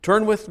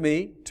Turn with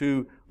me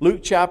to Luke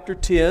chapter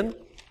 10,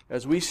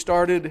 as we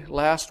started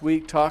last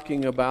week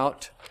talking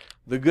about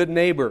the good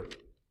neighbor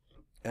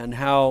and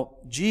how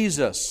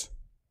Jesus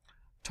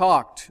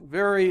talked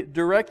very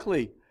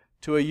directly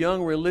to a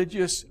young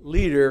religious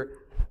leader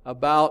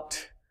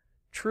about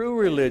true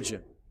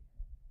religion,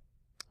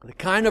 the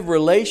kind of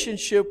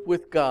relationship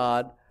with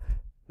God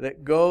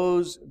that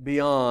goes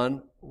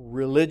beyond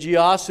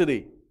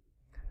religiosity.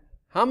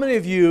 How many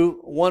of you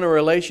want a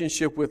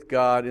relationship with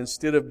God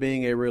instead of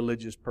being a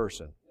religious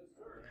person?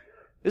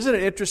 Isn't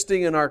it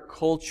interesting in our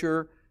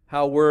culture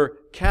how we're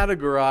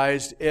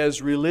categorized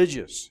as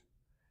religious?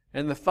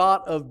 And the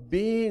thought of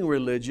being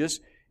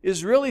religious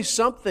is really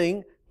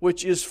something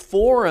which is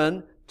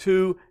foreign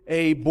to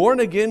a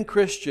born-again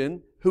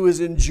Christian who is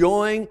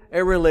enjoying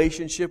a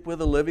relationship with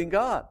a living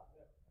God.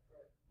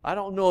 I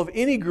don't know of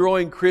any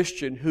growing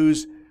Christian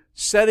who's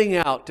setting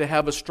out to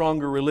have a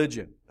stronger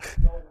religion.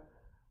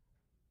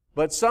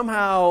 But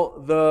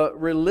somehow the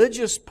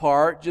religious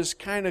part just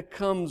kind of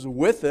comes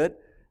with it,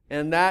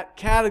 and that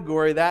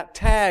category, that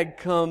tag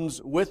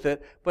comes with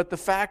it. But the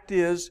fact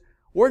is,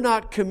 we're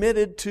not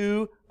committed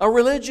to a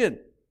religion.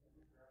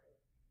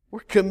 We're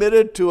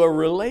committed to a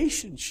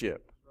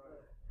relationship.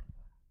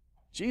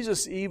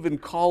 Jesus even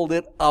called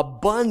it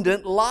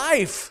abundant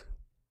life.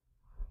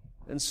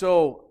 And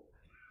so,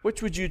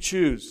 which would you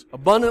choose?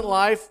 Abundant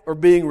life or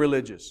being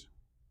religious?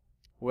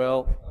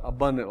 Well,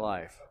 abundant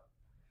life.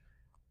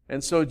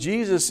 And so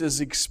Jesus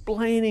is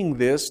explaining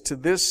this to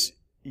this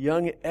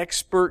young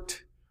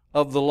expert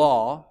of the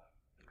law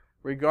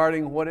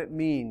regarding what it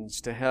means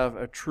to have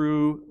a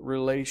true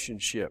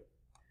relationship.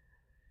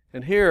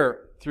 And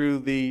here, through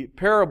the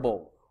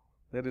parable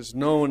that is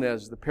known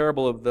as the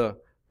parable of the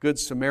Good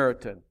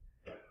Samaritan,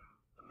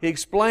 he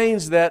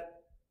explains that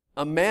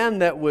a man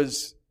that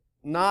was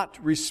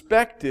not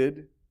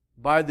respected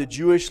by the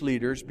Jewish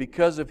leaders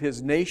because of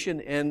his nation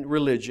and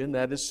religion,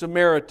 that is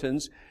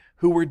Samaritans,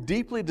 who were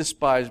deeply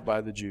despised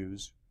by the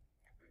Jews,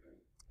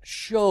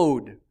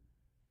 showed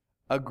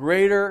a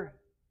greater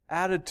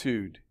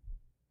attitude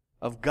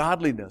of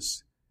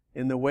godliness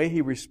in the way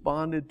he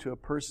responded to a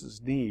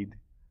person's need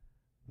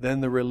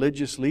than the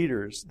religious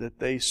leaders that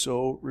they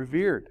so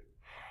revered.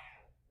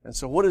 And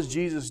so what does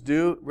Jesus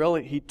do?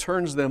 Really, He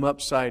turns them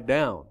upside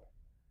down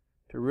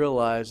to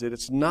realize that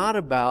it's not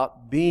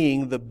about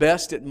being the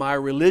best at my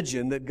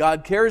religion that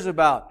God cares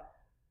about.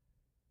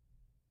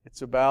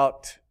 It's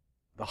about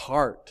the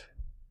heart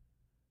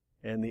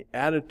and the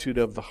attitude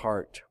of the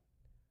heart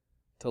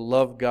to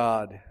love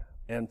God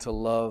and to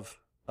love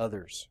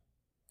others.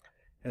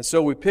 And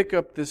so we pick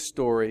up this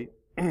story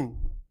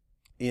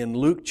in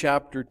Luke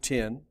chapter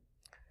 10.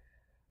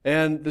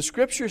 And the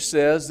Scripture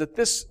says that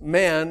this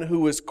man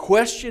who was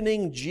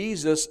questioning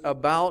Jesus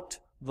about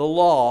the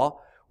law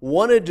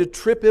wanted to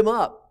trip Him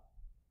up,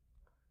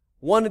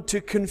 wanted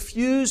to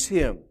confuse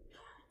Him,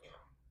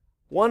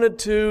 wanted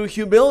to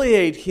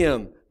humiliate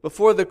Him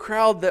before the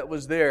crowd that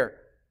was there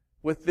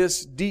with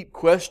this deep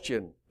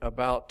question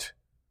about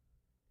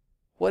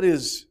what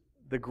is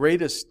the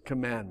greatest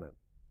commandment,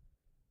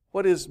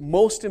 what is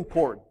most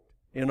important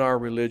in our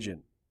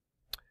religion.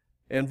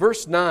 In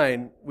verse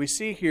 9, we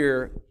see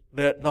here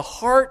that the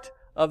heart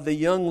of the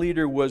young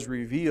leader was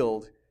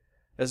revealed,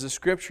 as the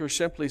Scripture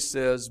simply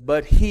says,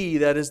 but he,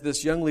 that is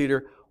this young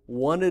leader,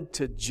 wanted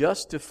to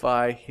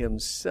justify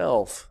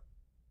himself.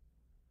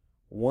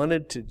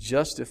 Wanted to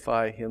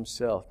justify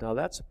himself. Now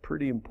that's a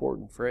pretty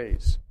important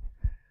phrase.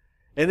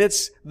 And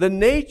it's the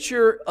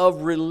nature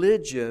of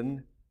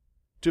religion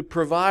to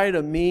provide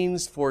a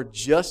means for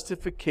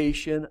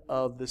justification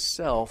of the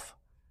self,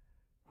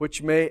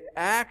 which may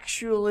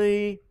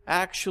actually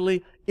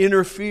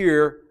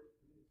interfere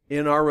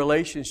in our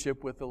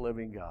relationship with the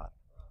living God.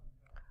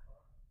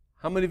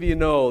 How many of you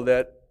know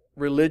that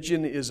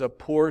religion is a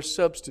poor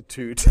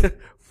substitute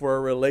for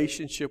a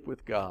relationship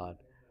with God,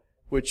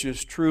 which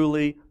is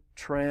truly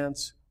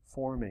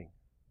transforming?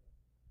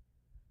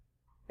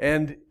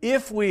 And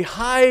if we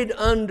hide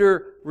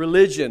under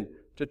religion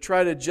to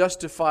try to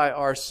justify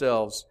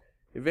ourselves,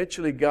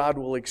 eventually God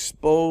will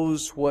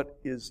expose what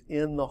is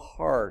in the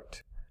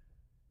heart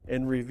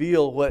and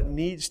reveal what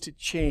needs to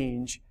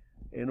change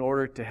in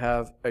order to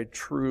have a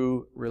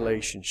true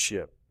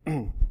relationship.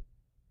 And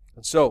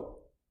so,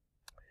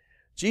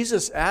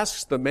 Jesus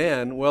asks the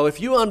man, well,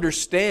 if you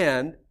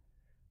understand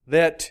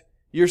that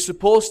you're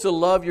supposed to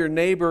love your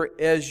neighbor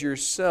as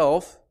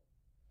yourself,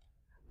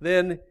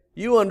 then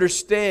you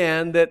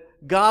understand that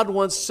God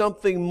wants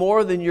something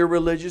more than your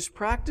religious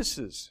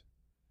practices.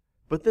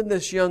 But then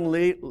this young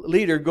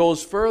leader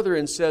goes further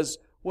and says,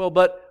 well,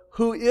 but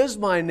who is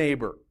my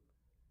neighbor?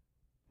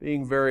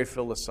 Being very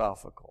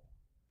philosophical,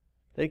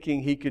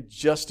 thinking he could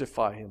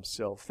justify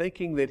himself,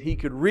 thinking that he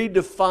could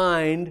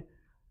redefine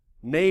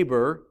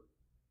neighbor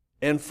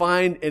and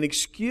find an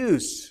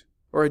excuse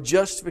or a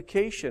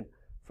justification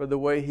for the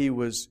way he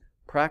was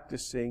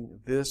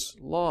practicing this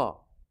law.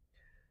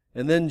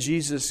 And then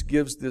Jesus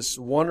gives this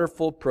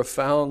wonderful,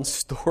 profound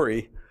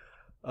story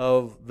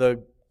of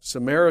the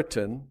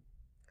Samaritan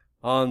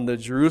on the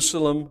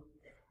Jerusalem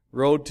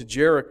road to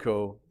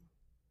Jericho,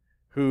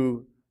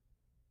 who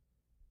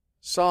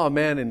saw a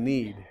man in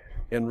need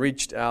and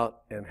reached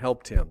out and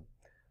helped him.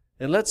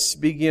 And let's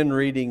begin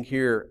reading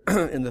here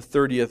in the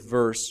 30th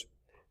verse.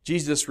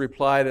 Jesus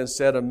replied and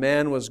said, "A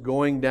man was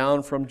going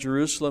down from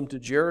Jerusalem to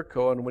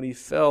Jericho, and when he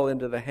fell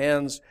into the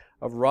hands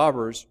of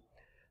robbers,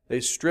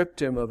 they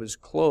stripped him of his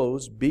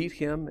clothes, beat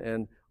him,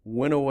 and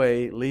went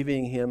away,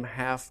 leaving him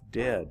half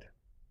dead.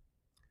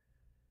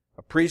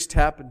 A priest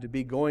happened to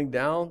be going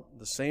down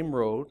the same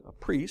road, a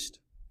priest,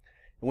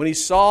 and when he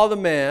saw the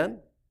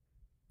man,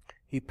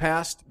 he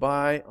passed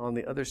by on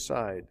the other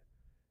side.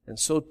 And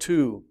so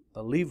too,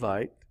 a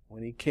Levite,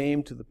 when he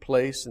came to the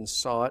place and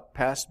saw it,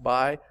 passed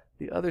by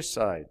the other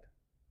side."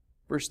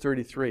 Verse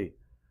 33,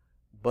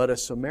 "But a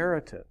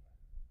Samaritan.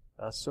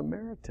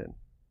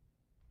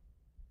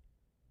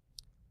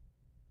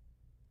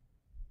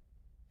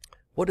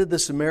 What did the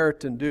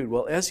Samaritan do?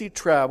 Well, as he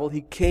traveled,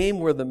 he came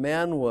where the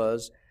man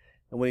was,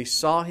 and when he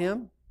saw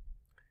him,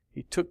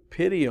 he took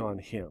pity on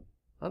him.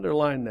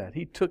 Underline that.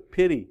 He took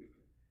pity.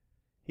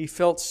 He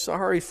felt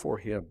sorry for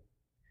him.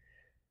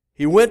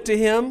 He went to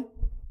him.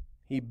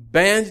 He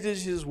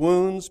bandaged his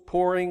wounds,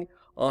 pouring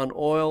on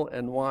oil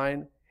and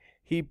wine.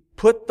 He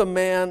put the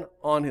man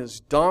on his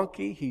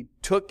donkey. He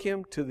took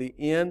him to the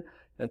inn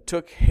and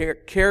took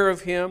care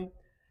of him.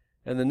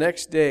 And the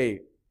next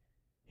day,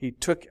 he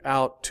took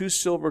out 2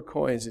 silver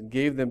coins and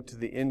gave them to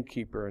the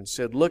innkeeper and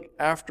said, 'Look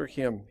after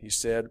him,' he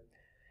said,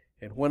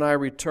 'and when I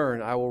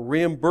return, I will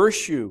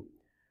reimburse you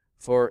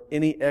for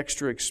any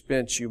extra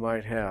expense you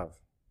might have.'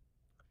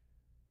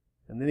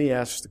 And then he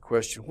asks the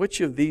question,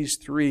 'Which of these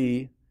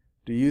 3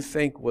 do you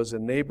think was a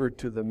neighbor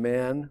to the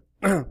man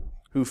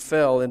who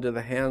fell into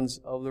the hands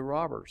of the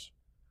robbers?'"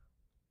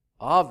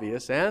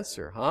 Obvious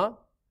answer, huh?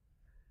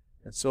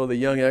 And so the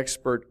young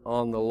expert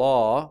on the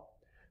law,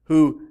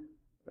 who,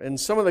 and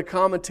some of the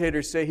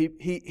commentators say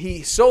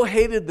he so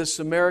hated the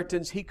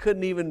Samaritans, he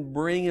couldn't even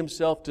bring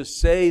himself to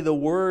say the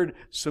word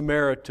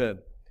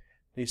Samaritan.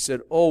 He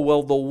said, "Oh,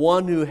 well, the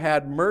one who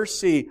had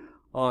mercy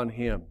on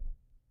him."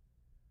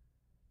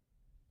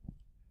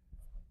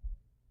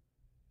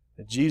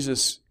 And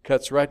Jesus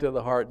cuts right to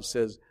the heart and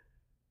says,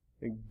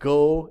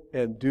 "Go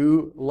and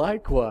do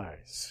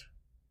likewise."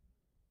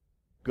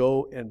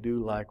 Go and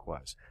do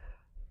likewise.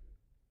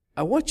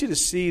 I want you to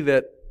see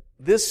that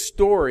this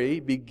story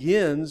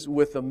begins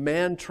with a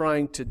man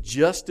trying to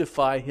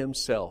justify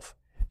himself.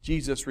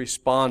 Jesus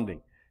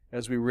responding,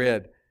 as we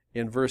read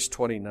in verse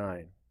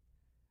 29.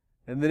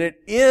 And then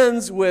it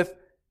ends with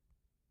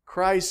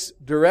Christ's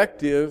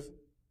directive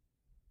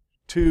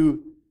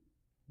to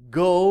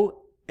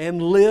go and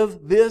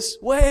live this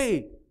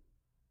way.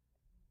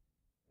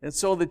 And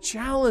so the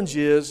challenge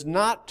is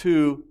not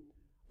to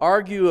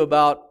argue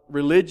about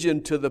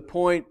religion to the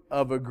point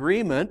of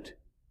agreement.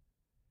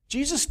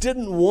 Jesus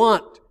didn't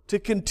want to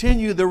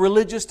continue the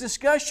religious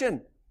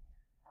discussion.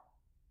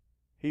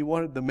 He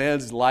wanted the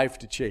man's life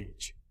to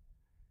change.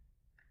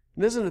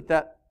 And isn't it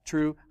that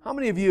true? How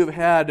many of you have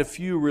had a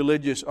few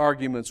religious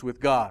arguments with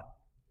God?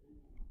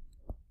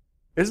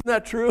 Isn't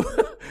that true?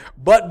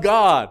 But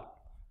God.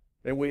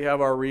 And we have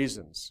our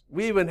reasons.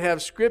 We even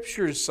have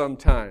scriptures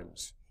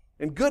sometimes,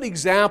 and good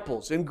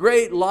examples, and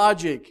great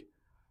logic,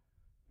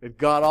 that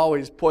God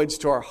always points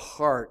to our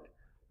heart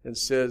and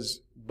says,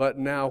 "But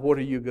now what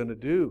are you going to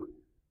do?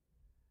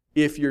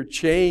 If you're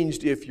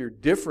changed, if you're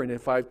different,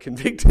 if I've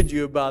convicted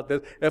you about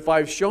this, if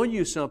I've shown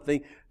you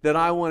something that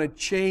I want to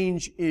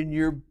change in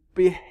your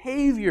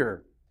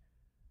behavior,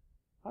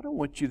 I don't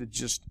want you to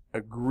just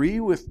agree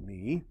with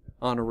me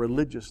on a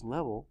religious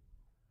level.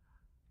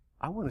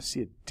 I want to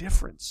see a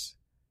difference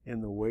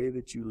in the way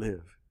that you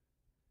live."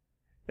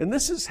 And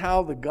this is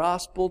how the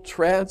gospel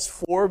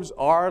transforms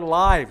our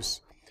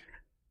lives.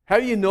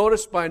 Have you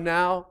noticed by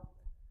now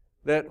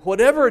that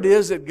whatever it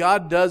is that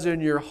God does in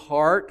your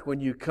heart when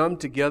you come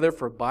together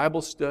for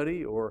Bible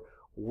study or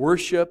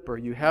worship, or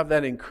you have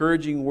that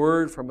encouraging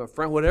word from a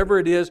friend, whatever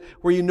it is,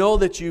 where you know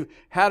that you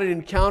had an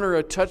encounter,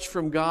 a touch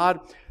from God,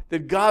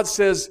 that God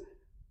says,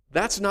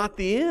 that's not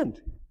the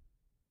end.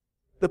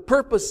 The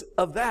purpose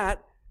of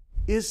that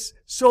is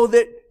so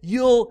that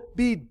you'll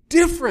be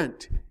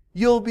different.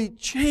 You'll be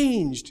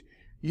changed.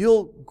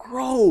 You'll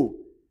grow.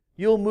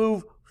 You'll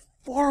move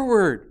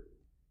forward.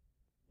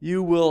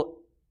 You will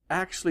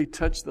actually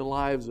touch the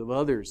lives of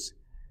others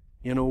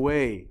in a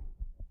way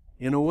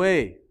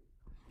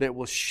that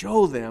will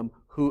show them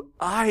who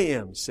I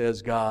am,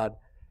 says God,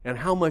 and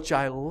how much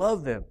I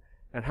love them,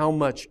 and how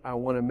much I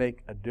want to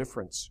make a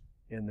difference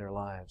in their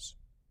lives.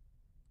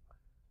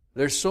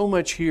 There's so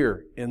much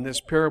here in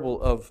this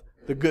parable of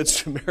the Good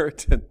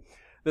Samaritan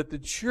that the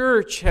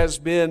church has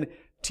been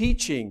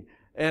teaching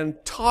and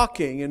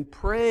talking and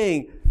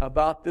praying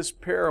about this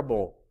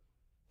parable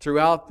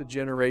throughout the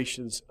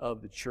generations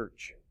of the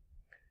church.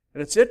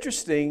 And it's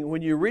interesting,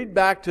 when you read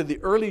back to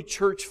the early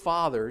church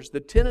fathers, the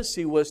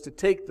tendency was to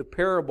take the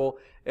parable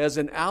as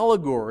an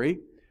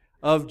allegory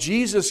of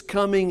Jesus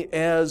coming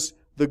as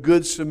the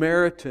Good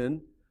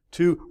Samaritan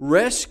to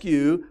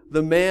rescue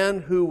the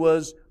man who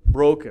was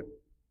broken.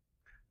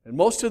 And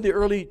most of the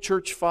early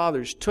church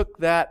fathers took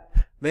that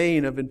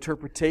vein of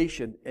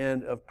interpretation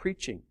and of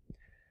preaching.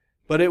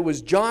 But it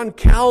was John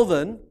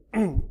Calvin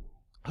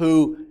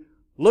who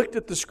looked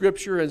at the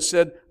Scripture and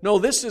said, no,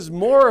 this is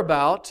more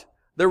about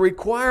the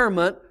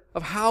requirement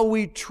of how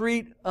we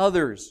treat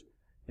others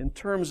in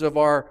terms of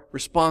our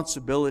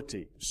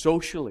responsibility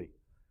socially,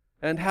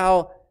 and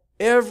how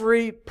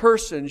every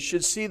person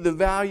should see the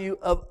value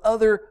of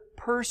other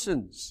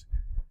persons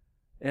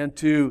and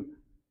to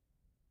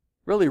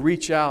really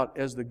reach out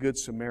as the Good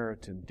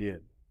Samaritan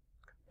did.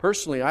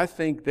 Personally, I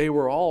think they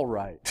were all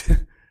right.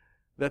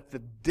 That the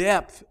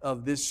depth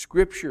of this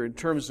Scripture in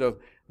terms of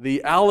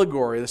the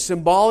allegory, the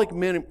symbolic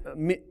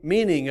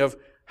meaning of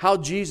how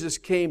Jesus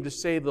came to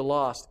save the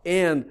lost,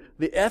 and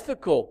the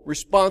ethical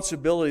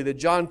responsibility that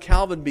John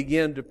Calvin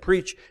began to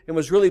preach and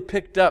was really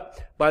picked up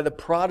by the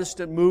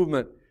Protestant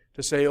movement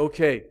to say,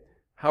 okay,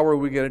 how are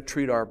we going to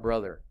treat our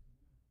brother?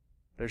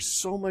 There's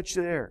so much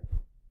there.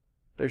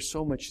 There's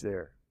so much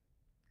there.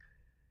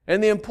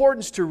 And the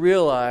importance to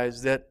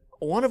realize that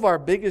one of our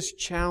biggest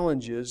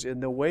challenges in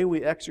the way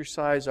we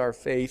exercise our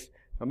faith,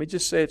 let me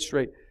just say it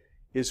straight,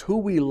 is who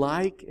we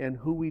like and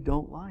who we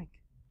don't like.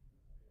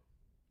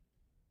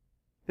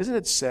 Isn't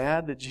it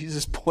sad that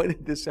Jesus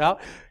pointed this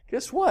out?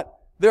 Guess what?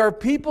 There are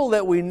people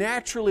that we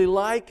naturally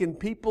like and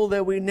people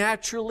that we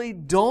naturally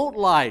don't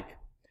like.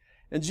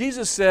 And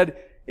Jesus said,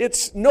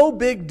 it's no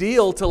big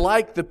deal to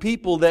like the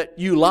people that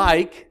you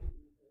like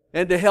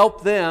and to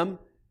help them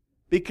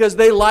because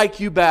they like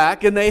you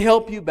back and they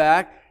help you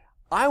back.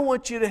 I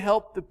want you to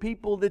help the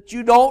people that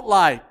you don't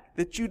like,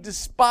 that you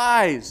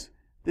despise,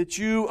 that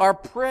you are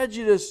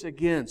prejudiced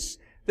against,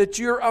 that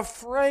you're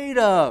afraid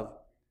of.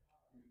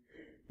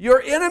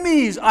 Your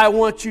enemies I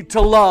want you to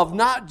love,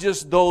 not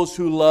just those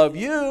who love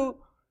you.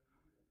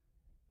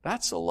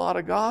 That's a lot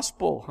of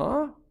gospel,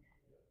 huh?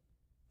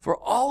 For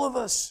all of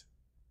us.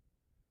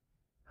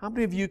 How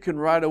many of you can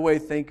right away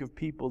think of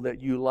people that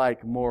you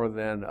like more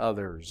than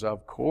others?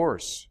 Of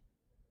course.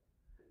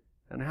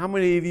 And how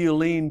many of you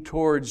lean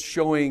towards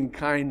showing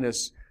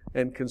kindness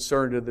and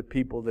concern to the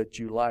people that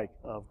you like?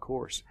 Of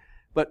course.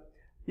 But,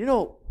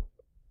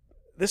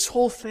 this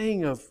whole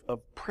thing of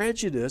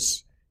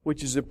prejudice,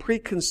 which is a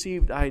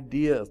preconceived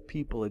idea of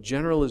people, a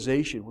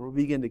generalization where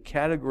we begin to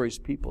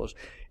categorize people,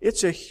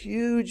 it's a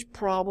huge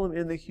problem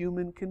in the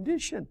human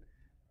condition.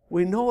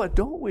 We know it,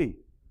 don't we?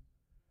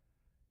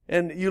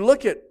 And you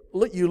look at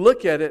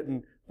it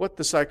and what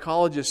the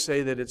psychologists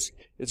say, that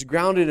it's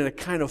grounded in a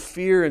kind of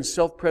fear and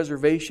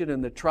self-preservation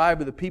and the tribe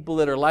of the people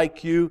that are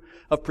like you,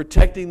 of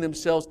protecting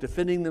themselves,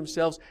 defending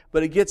themselves.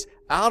 But it gets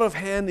out of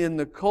hand in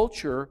the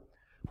culture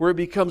where it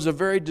becomes a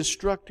very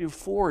destructive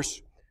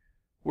force,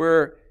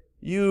 where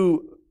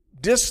you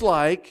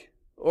dislike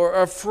or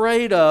are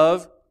afraid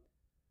of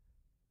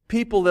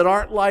people that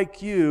aren't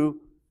like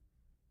you,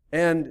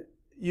 and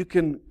you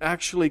can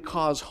actually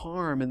cause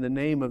harm in the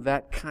name of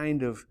that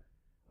kind of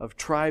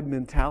tribe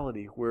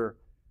mentality where,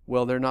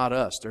 well, they're not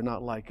us, they're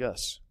not like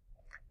us.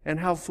 And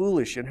how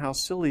foolish and how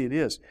silly it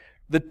is.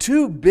 The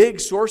two big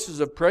sources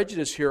of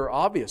prejudice here are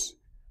obvious.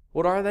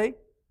 What are they?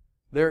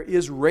 There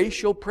is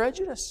racial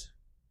prejudice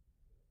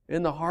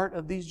in the heart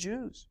of these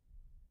Jews.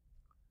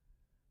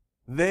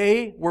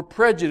 They were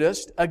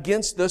prejudiced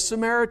against the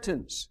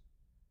Samaritans.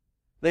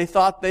 They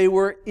thought they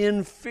were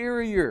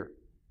inferior.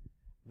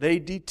 They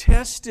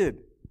detested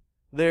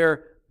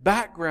their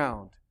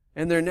background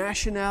and their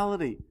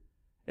nationality.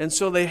 And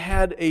so they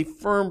had a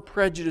firm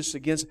prejudice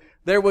against.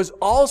 There was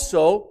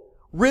also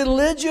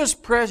religious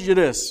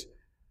prejudice,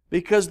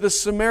 because the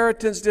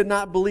Samaritans did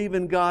not believe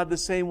in God the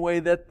same way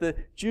that the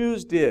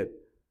Jews did.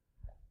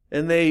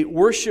 And they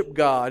worshiped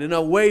God in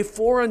a way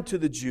foreign to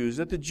the Jews,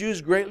 that the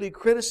Jews greatly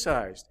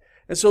criticized.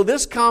 And so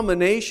this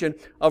combination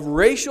of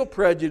racial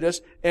prejudice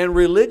and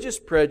religious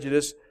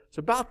prejudice is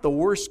about the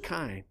worst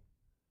kind.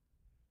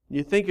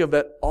 You think of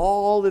it,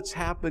 all that's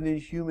happened in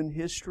human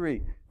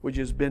history, which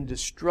has been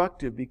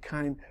destructive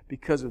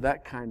because of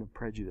that kind of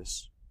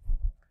prejudice.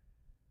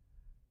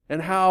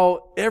 And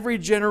how every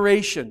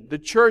generation, the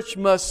church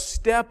must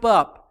step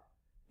up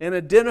and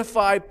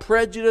identify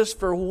prejudice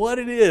for what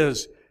it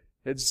is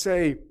and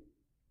say,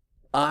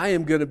 I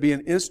am going to be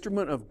an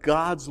instrument of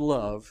God's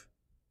love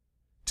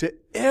to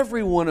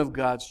every one of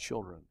God's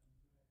children,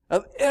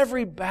 of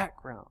every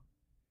background,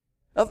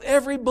 of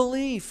every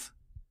belief,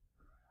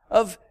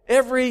 of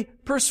every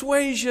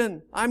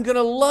persuasion. I'm going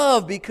to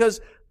love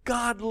because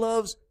God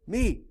loves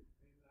me.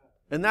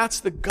 And that's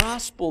the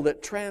gospel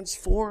that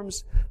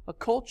transforms a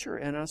culture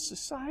and a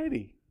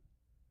society.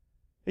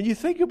 And you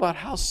think about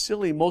how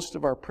silly most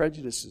of our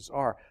prejudices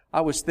are.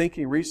 I was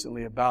thinking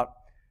recently about,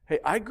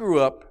 I grew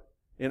up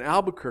in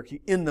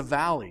Albuquerque in the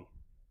valley.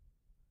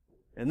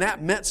 And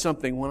that meant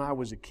something when I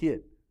was a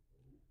kid.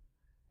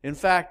 In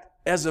fact,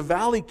 as a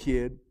valley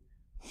kid,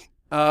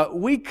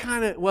 we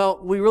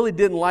really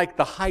didn't like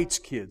the Heights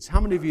kids. How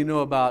many of you know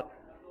about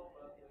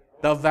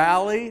the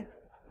valley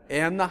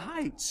and the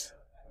Heights?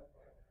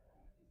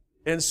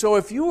 And so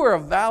if you were a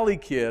valley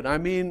kid,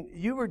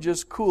 you were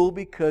just cool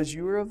because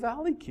you were a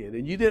valley kid.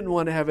 And you didn't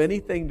want to have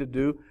anything to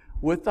do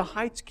with the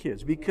Heights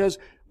kids because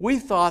we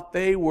thought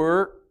they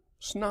were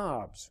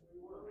snobs.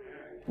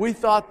 We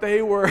thought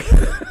they were,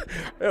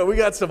 we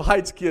got some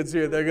Heights kids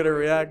here, they're going to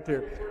react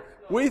here.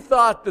 We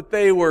thought that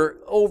they were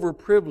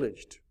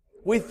overprivileged.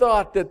 We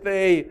thought that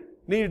they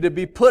needed to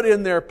be put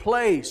in their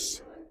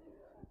place.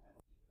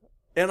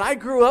 And I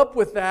grew up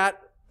with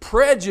that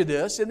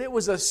prejudice, and it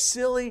was a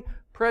silly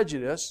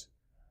prejudice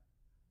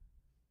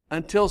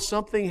until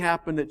something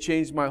happened that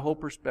changed my whole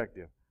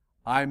perspective.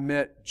 I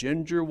met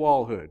Ginger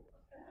Walhood,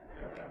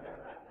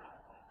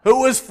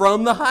 who was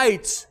from the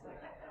Heights.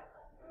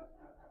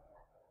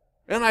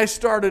 And I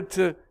started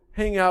to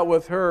hang out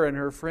with her and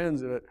her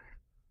friends. And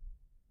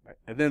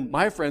then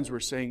my friends were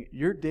saying,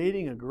 "You're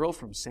dating a girl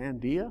from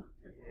Sandia?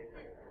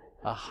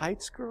 A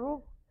Heights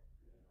girl?"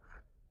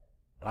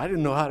 I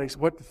didn't know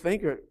what to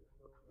think.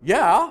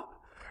 Yeah.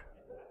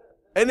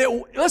 And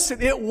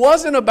it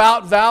wasn't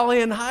about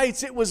Valley and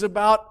Heights. It was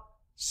about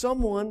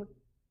someone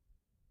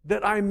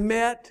that I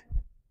met,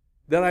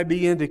 that I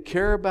began to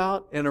care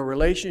about, and a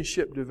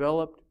relationship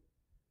developed.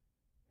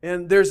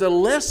 And there's a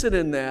lesson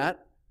in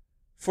that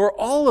for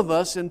all of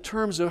us in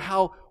terms of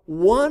how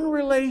one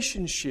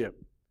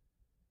relationship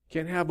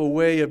can have a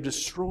way of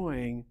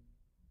destroying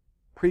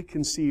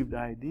preconceived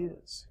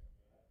ideas,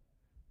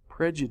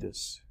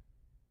 prejudice.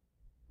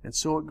 And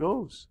so it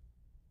goes.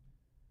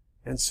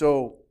 And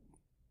so,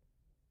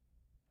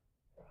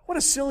 what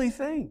a silly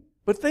thing.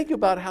 But think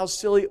about how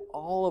silly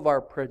all of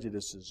our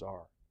prejudices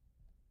are.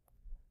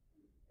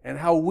 And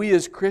how we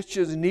as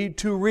Christians need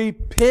to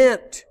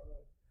repent.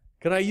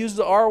 Can I use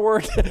the R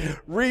word?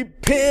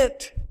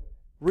 Repent.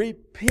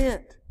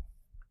 Repent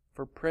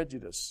for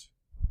prejudice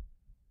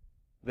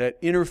that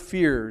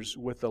interferes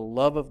with the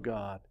love of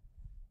God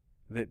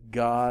that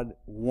God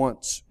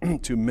wants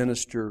to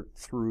minister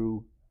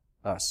through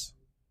us.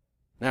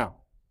 Now,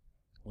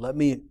 let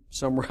me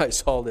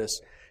summarize all this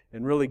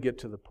and really get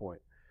to the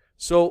point.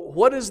 So,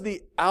 what is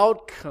the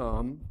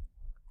outcome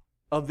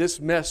of this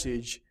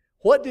message?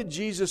 What did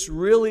Jesus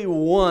really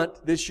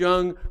want this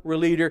young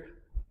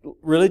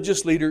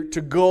religious leader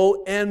to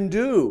go and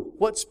do?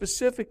 What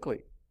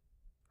specifically?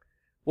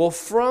 Well,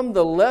 from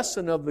the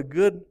lesson of the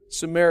Good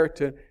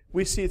Samaritan,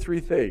 we see three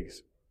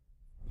things.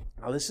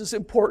 Now, this is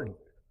important.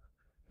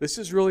 This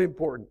is really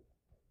important.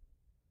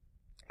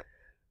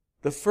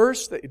 The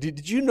first thing,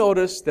 did you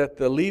notice that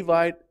the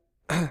Levite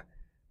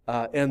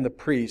and the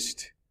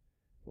priest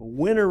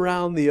went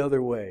around the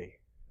other way?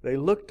 They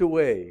looked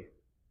away.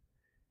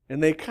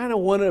 And they kind of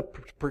wanted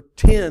to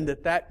pretend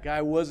that that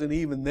guy wasn't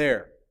even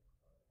there.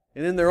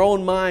 And in their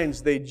own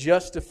minds, they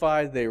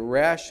justified, they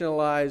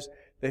rationalized.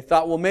 They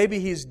thought, well, maybe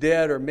he's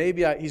dead, or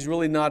maybe he's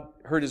really not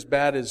hurt as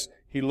bad as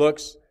he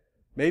looks.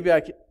 Maybe I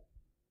can.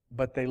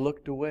 But they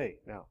looked away.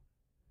 Now,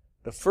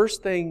 the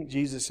first thing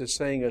Jesus is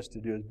saying us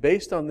to do is,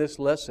 based on this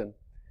lesson,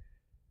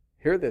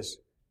 hear this,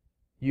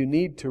 you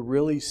need to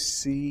really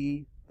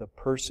see the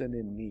person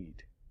in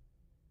need.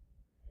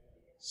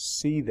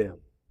 See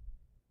them.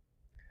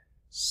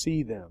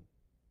 See them.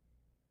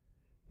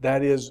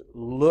 That is,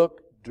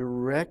 look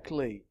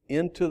directly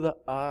into the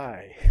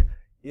eye,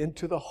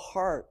 into the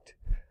heart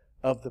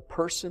of the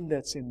person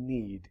that's in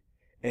need,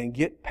 and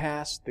get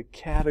past the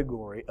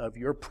category of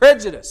your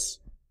prejudice.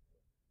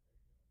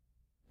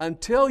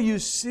 Until you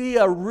see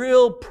a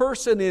real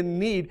person in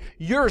need,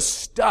 you're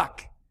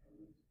stuck.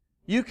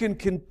 You can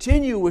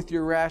continue with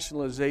your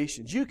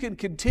rationalizations. You can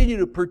continue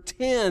to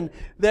pretend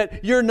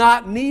that you're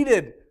not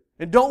needed.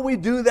 And don't we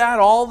do that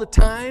all the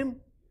time?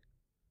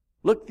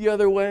 Look the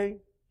other way,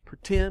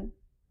 pretend.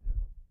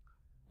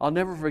 I'll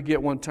never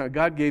forget one time,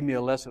 God gave me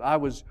a lesson. I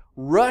was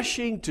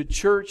rushing to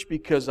church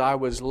because I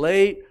was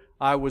late.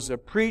 I was a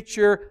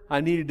preacher.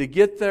 I needed to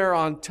get there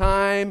on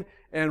time.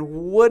 And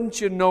wouldn't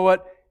you know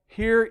it,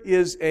 here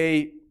is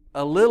a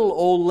little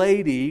old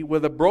lady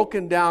with a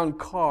broken down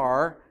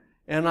car.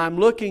 And I'm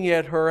looking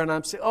at her and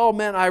I'm saying, oh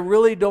man, I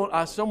really don't,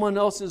 someone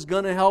else is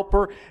going to help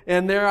her.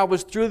 And there I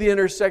was through the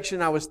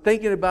intersection. I was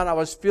thinking about it. I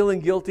was feeling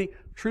guilty.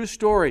 True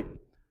story.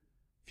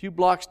 A few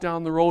blocks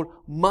down the road,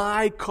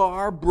 my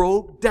car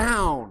broke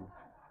down.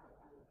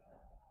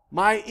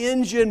 My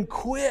engine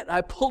quit.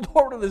 I pulled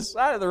over to the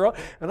side of the road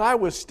and I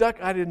was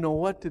stuck. I didn't know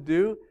what to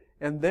do.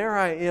 And there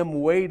I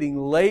am waiting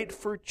late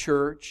for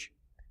church.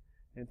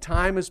 And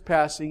time is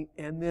passing.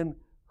 And then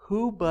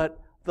who but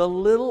the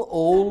little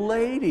old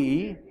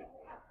lady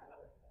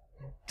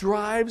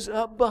drives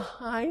up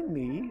behind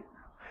me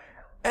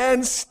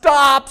and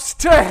stops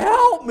to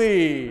help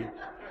me.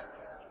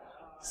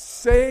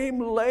 Same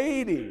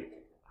lady.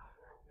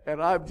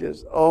 And I'm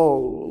just, oh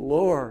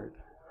Lord,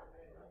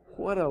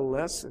 what a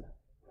lesson.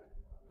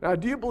 Now,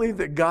 do you believe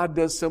that God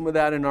does some of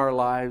that in our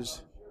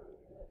lives?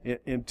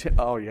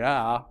 Oh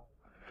yeah.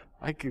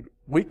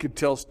 We could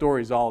tell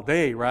stories all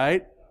day,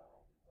 right?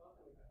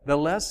 The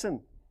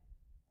lesson.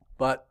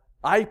 But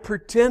I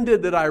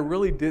pretended that I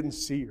really didn't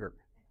see her.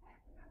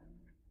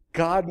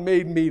 God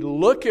made me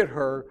look at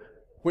her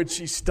when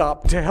she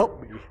stopped to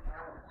help me.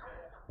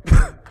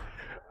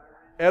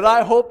 And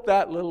I hope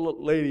that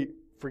little lady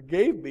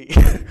forgave me.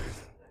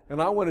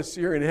 And I want to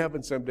see her in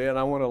heaven someday and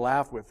I want to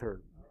laugh with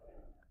her.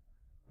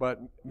 But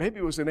maybe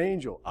it was an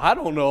angel. I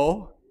don't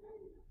know.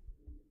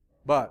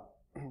 But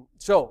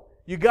So,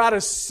 you got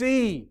to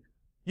see.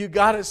 You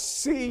got to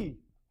see.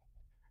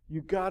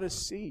 You got to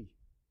see.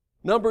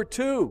 Number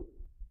 2,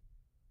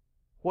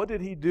 what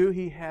did he do?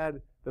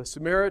 The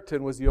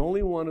Samaritan was the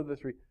only one of the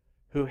 3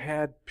 who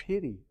had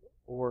pity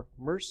or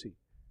mercy.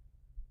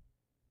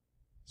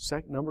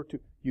 Number 2,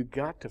 you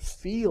got to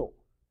feel.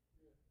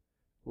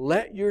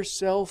 Let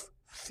yourself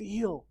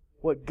feel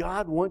what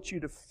God wants you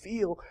to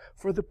feel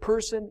for the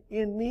person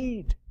in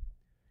need.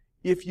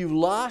 If you've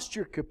lost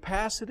your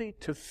capacity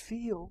to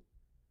feel,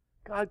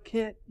 God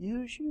can't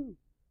use you.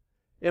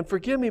 And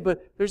forgive me, but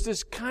there's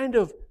this kind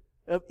of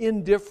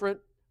indifferent,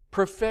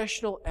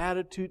 professional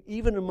attitude,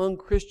 even among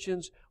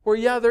Christians, where,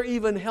 yeah, they're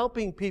even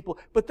helping people,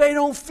 but they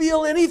don't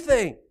feel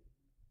anything.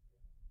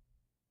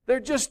 They're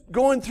just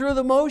going through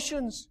the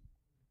motions.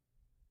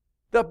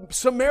 The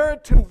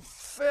Samaritan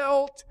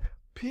felt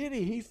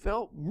pity. He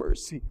felt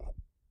mercy.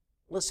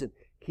 Listen,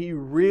 he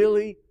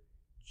really,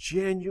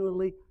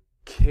 genuinely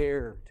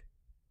cared.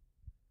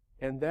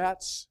 And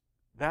that's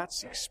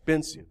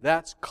expensive.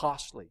 That's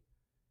costly.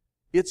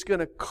 It's going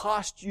to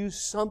cost you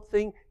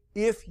something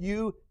if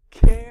you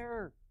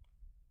care.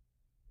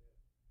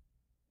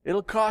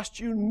 It'll cost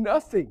you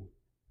nothing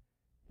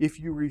if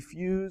you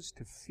refuse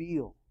to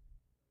feel.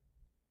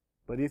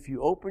 But if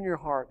you open your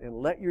heart and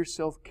let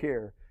yourself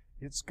care,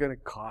 it's going to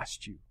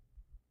cost you.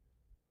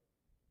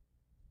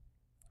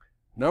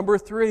 Number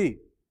 3,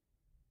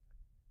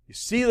 you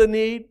see the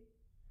need,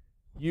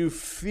 you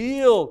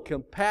feel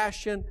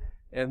compassion,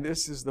 and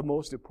this is the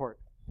most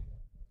important.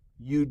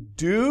 You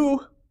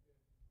do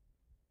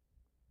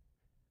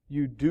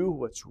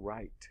what's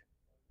right.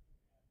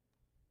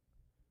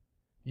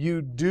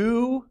 You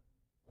do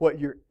what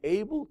you're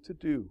able to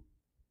do.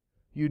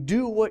 You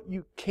do what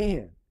you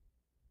can.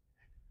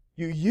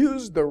 You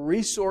use the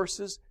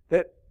resources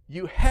that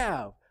you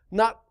have,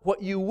 not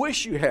what you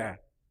wish you had.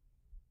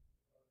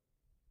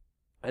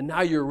 And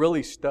now you're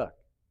really stuck.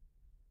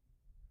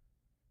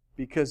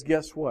 Because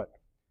guess what?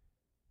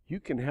 You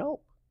can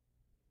help.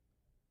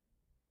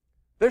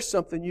 There's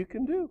something you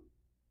can do.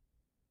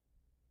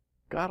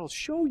 God will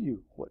show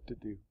you what to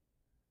do.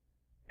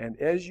 And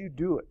as you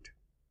do it,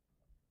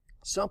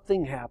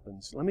 something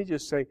happens. Let me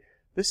just say,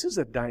 this is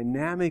a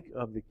dynamic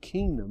of the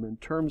kingdom in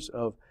terms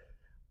of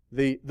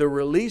the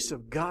release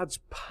of God's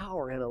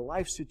power in a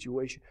life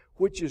situation,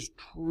 which is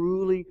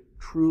truly,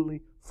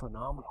 truly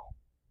phenomenal.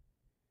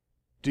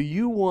 Do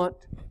you want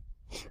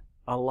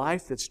a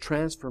life that's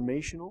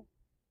transformational?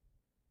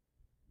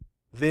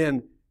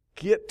 Then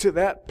get to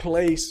that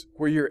place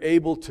where you're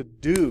able to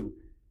do,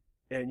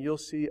 and you'll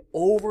see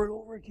over and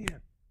over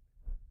again,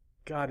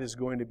 God is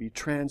going to be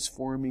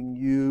transforming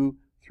you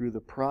through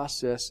the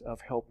process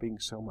of helping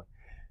someone.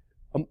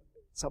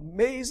 It's an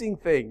amazing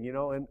thing,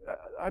 and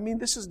I mean,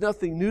 this is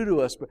nothing new to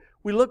us, but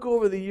we look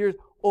over the years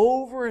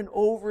over and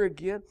over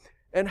again,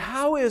 and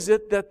how is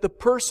it that the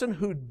person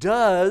who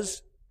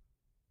does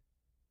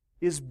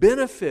is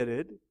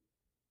benefited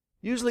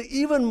usually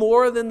even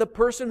more than the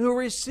person who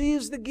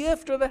receives the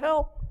gift or the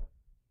help?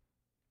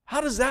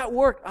 How does that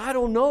work? I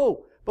don't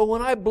know. But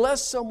when I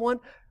bless someone,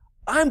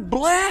 I'm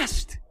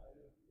blessed.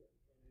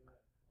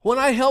 When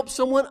I help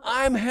someone,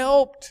 I'm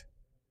helped.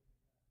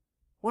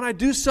 When I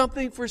do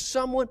something for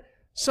someone,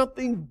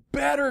 something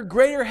better,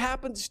 greater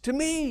happens to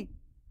me.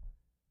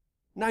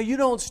 Now, you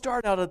don't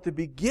start out at the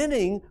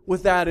beginning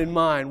with that in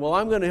mind. Well,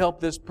 I'm going to help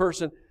this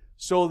person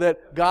so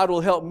that God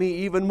will help me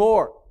even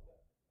more.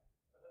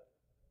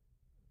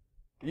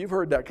 You've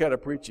heard that kind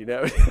of preaching,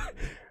 haven't you?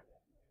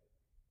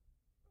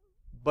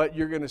 But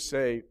you're going to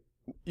say,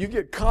 you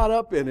get caught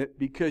up in it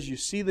because you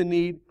see the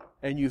need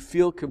and you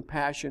feel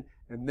compassion,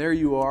 and there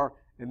you are,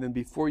 and then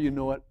before you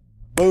know it,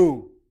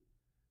 boom,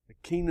 the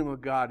kingdom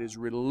of God is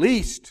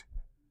released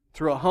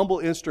through a humble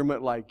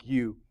instrument like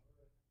you.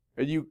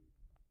 And you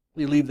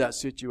leave that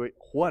situation.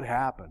 What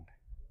happened?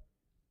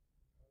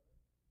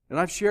 And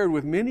I've shared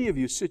with many of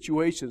you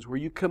situations where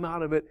you come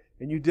out of it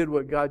and you did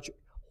what God...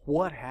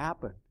 What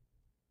happened?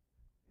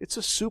 It's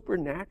a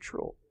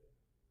supernatural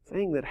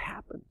thing that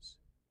happens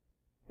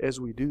as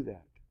we do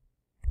that.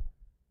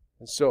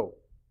 And so,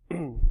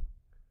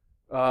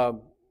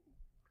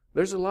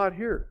 there's a lot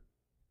here.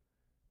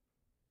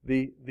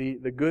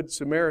 The Good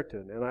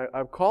Samaritan, and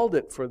I've called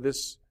it for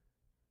this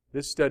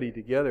study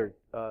together,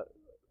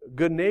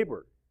 Good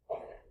Neighbor.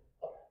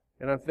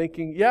 And I'm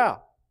thinking, yeah,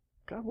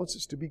 God wants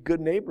us to be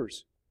good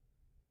neighbors.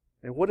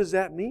 And what does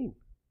that mean?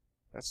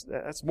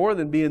 That's more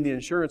than being the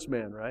insurance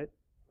man, right?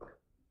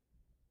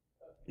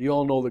 You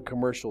all know the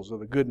commercials of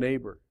the good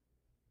neighbor.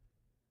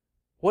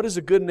 What is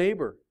a good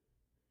neighbor?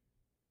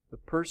 The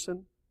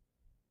person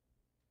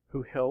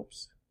who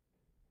helps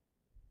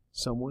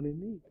someone in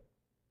need.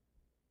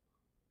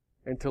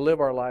 And to live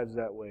our lives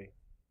that way.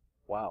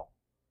 Wow.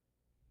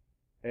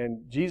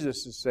 And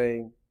Jesus is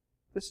saying,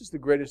 this is the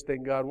greatest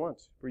thing God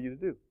wants for you to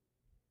do.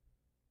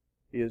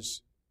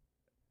 Is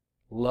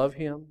love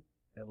Him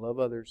and love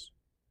others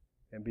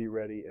and be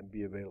ready and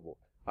be available.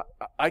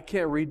 I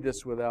can't read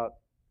this without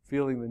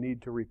feeling the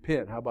need to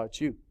repent. How about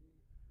you?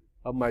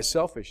 Of my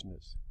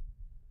selfishness,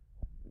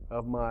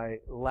 of my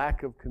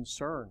lack of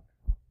concern,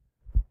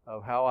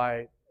 of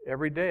how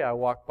every day I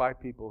walk by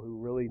people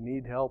who really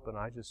need help, and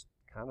I just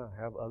kind of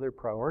have other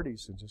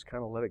priorities and just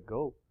kind of let it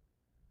go.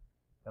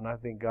 And I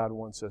think God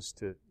wants us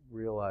to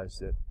realize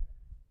that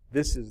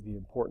this is the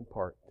important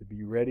part, to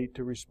be ready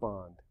to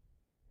respond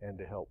and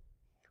to help.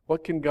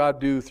 What can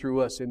God do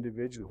through us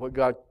individually?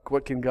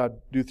 What can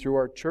God do through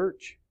our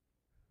church?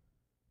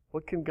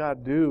 What can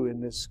God do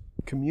in this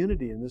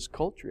community, in this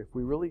culture, if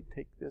we really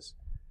take this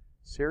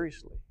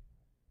seriously?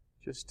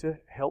 Just to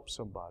help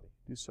somebody,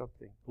 do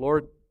something.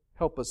 Lord,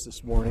 help us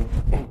this morning.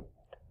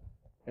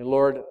 And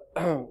Lord,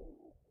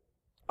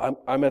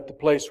 I'm at the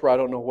place where I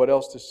don't know what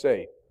else to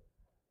say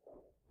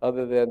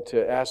other than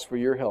to ask for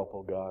your help,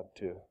 oh God,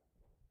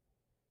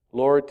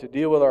 Lord, to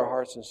deal with our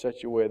hearts in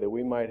such a way that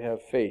we might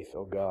have faith,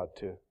 oh God,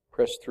 to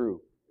press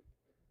through,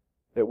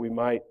 that we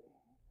might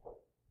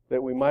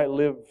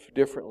live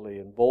differently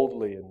and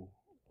boldly, and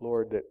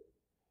Lord, that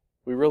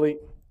we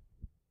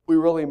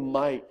really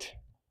might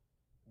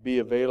be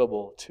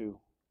available to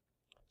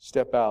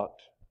step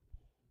out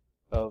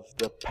of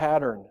the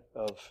pattern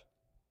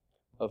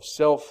of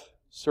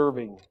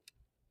self-serving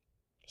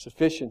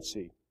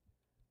sufficiency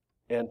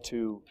and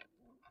to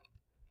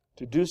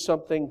do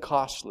something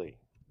costly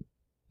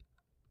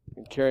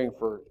in caring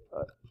for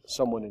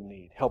someone in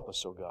need. Help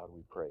us, oh God,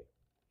 we pray.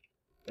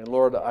 And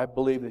Lord, I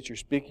believe that you're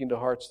speaking to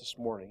hearts this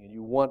morning, and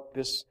you want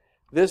this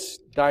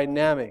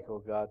dynamic, oh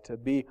God, to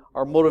be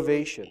our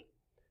motivation,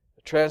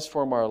 to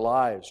transform our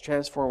lives,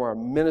 transform our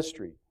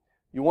ministry.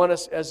 You want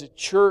us as a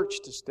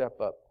church to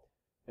step up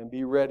and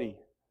be ready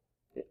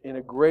in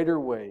a greater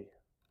way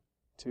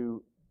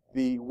to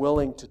be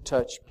willing to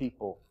touch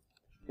people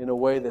in a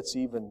way that's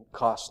even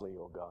costly,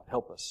 oh God.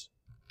 Help us.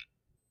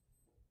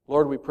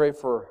 Lord, we pray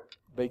for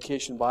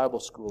Vacation Bible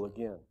School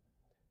again,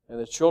 and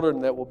the children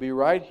that will be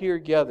right here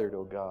gathered,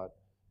 oh God,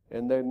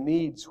 and their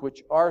needs,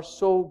 which are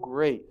so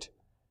great,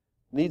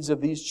 needs of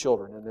these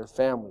children and their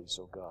families,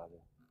 oh God.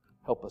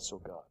 Help us, oh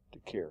God, to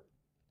care.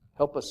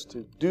 Help us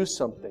to do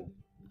something,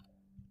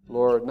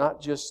 Lord,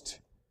 not just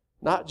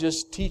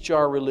teach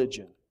our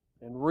religion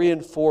and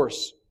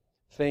reinforce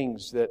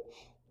things that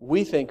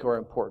we think are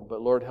important,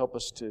 but Lord, help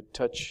us to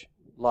touch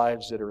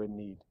lives that are in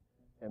need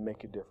and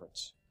make a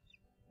difference.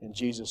 In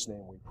Jesus'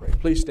 name we pray.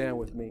 Please stand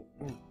with me.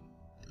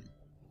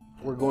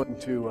 We're going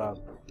to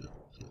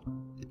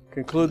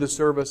conclude the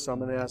service. I'm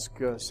going to ask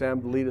Sam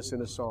to lead us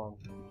in a song.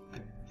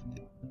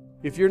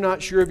 If you're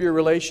not sure of your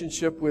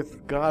relationship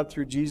with God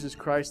through Jesus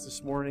Christ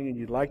this morning and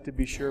you'd like to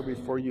be sure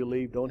before you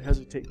leave, don't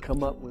hesitate.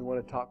 Come up. We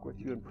want to talk with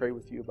you and pray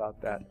with you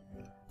about that.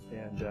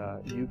 And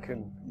you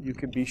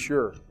can be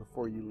sure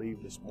before you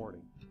leave this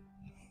morning.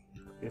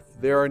 If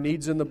there are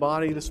needs in the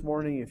body this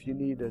morning, if you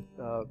need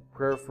a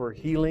prayer for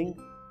healing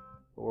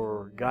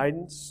or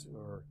guidance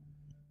or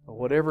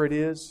whatever it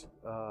is,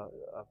 a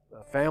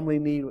family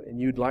need, and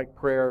you'd like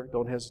prayer,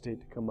 don't hesitate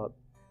to come up,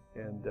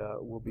 and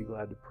we'll be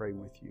glad to pray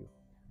with you.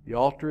 The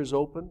altar is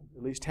open,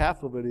 at least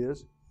half of it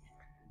is,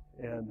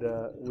 and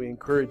we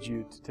encourage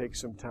you to take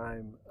some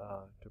time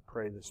to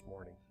pray this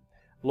morning.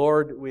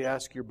 Lord, we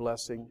ask your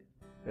blessing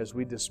as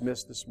we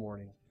dismiss this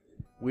morning.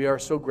 We are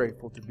so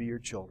grateful to be your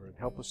children.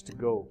 Help us to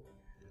go,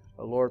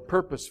 Lord,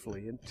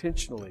 purposefully,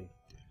 intentionally,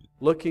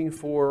 looking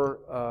for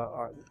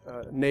our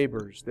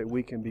neighbors that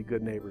we can be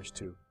good neighbors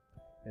to.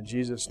 In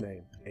Jesus'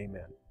 name,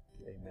 amen.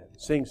 Amen.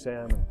 Sing,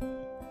 Sam, and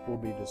we'll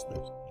be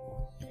dismissed.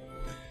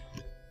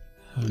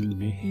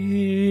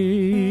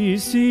 Amazing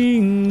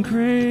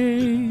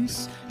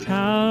grace,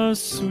 how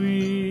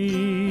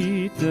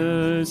sweet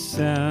the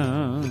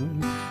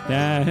sound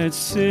that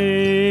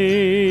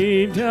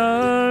saved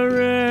a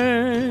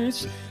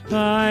wretch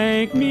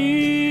like me.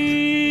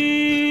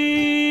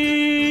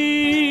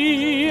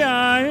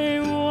 I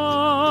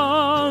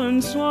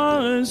once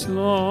was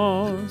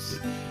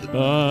lost,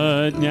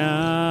 but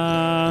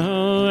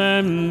now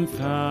am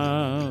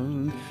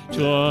found.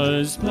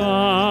 'Twas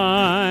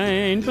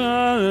blind,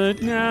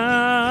 but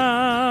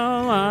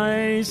now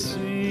I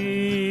see.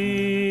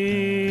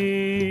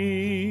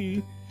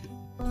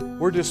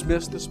 We're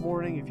dismissed this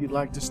morning. If you'd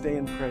like to stay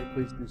and pray,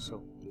 please do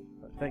so.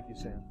 Thank you,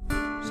 Sam.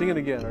 Sing it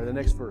again, or the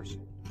next verse.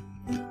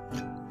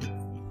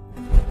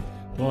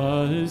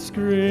 Was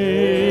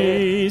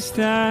grace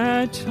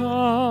that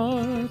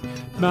taught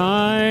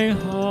my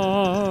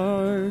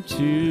heart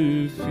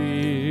to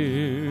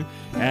fear,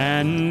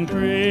 and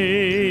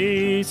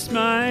grace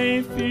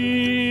my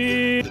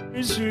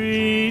fears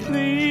relieved.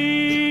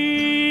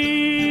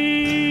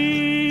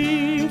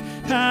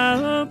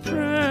 How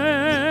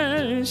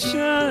precious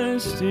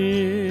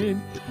did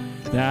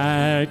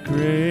that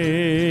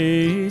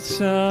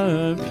grace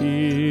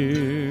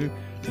appear,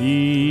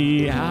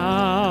 the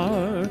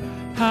hour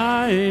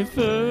I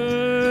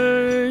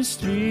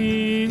first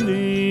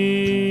believed.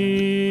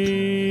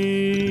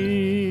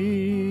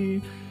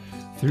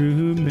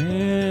 Through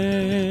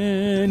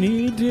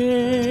many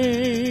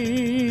dangers,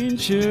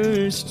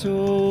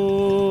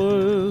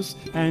 toils,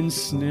 and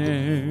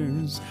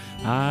snares,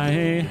 I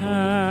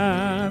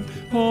have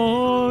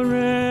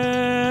already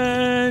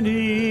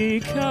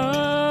come.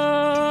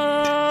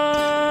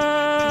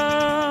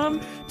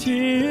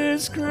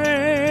 'Tis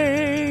grace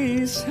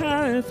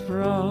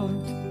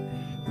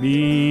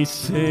be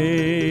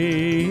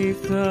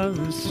safe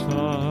thus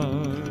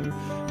far,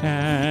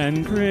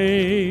 and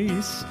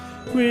grace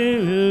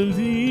will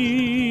lead